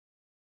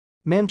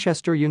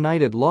Manchester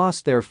United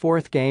lost their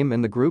fourth game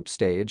in the group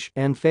stage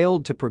and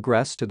failed to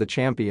progress to the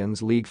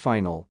Champions League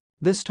final,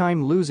 this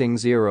time losing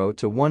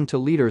 0-1 to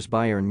leaders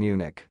Bayern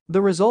Munich.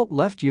 The result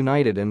left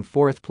United in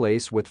fourth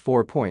place with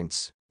 4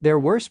 points, their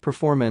worst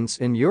performance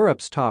in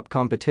Europe's top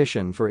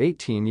competition for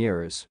 18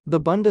 years.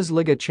 The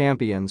Bundesliga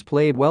champions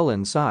played well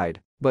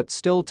inside, but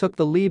still took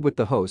the lead with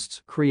the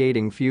hosts,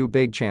 creating few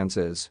big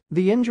chances.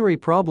 The injury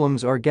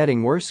problems are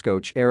getting worse.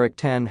 Coach Erik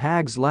ten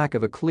Hag's lack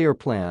of a clear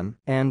plan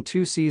and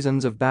 2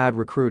 seasons of bad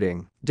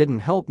recruiting didn't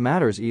help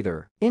matters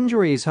either.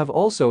 Injuries have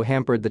also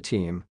hampered the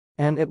team,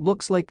 and it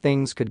looks like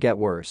things could get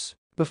worse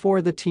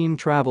before the team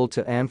traveled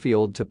to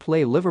Anfield to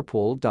play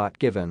Liverpool.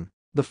 Given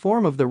the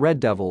form of the Red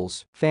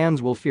Devils,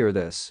 fans will fear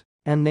this,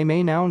 and they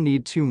may now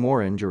need 2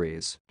 more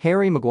injuries.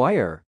 Harry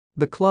Maguire,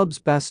 the club's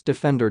best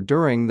defender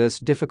during this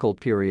difficult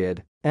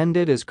period,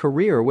 ended his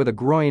career with a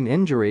groin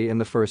injury in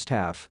the first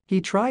half. He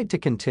tried to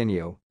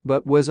continue,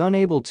 but was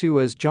unable to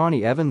as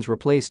Johnny Evans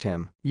replaced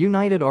him.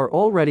 United are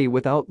already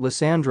without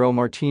Lisandro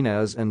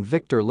Martinez and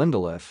Victor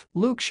Lindelof.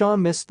 Luke Shaw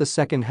missed the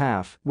second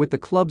half, with the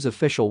club's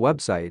official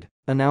website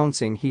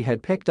announcing he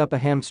had picked up a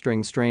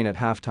hamstring strain at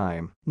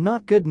halftime.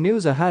 Not good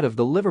news ahead of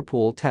the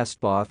Liverpool test.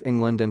 Both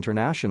England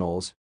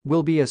internationals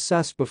will be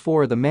assessed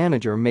before the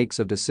manager makes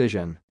a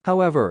decision.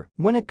 However,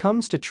 when it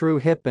comes to true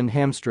hip and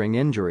hamstring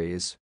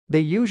injuries, they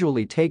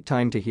usually take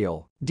time to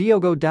heal.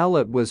 Diogo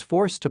Dalot was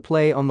forced to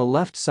play on the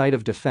left side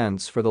of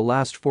defense for the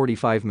last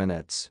 45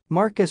 minutes.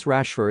 Marcus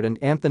Rashford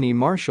and Anthony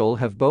Martial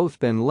have both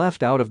been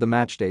left out of the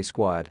matchday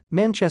squad.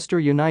 Manchester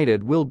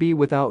United will be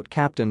without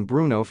captain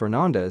Bruno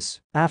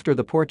Fernandes after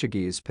the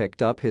Portuguese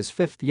picked up his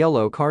 5th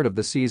yellow card of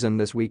the season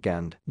this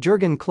weekend.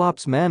 Jurgen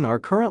Klopp's men are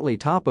currently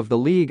top of the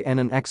league and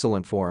in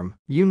excellent form.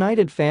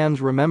 United fans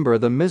remember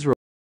the miserable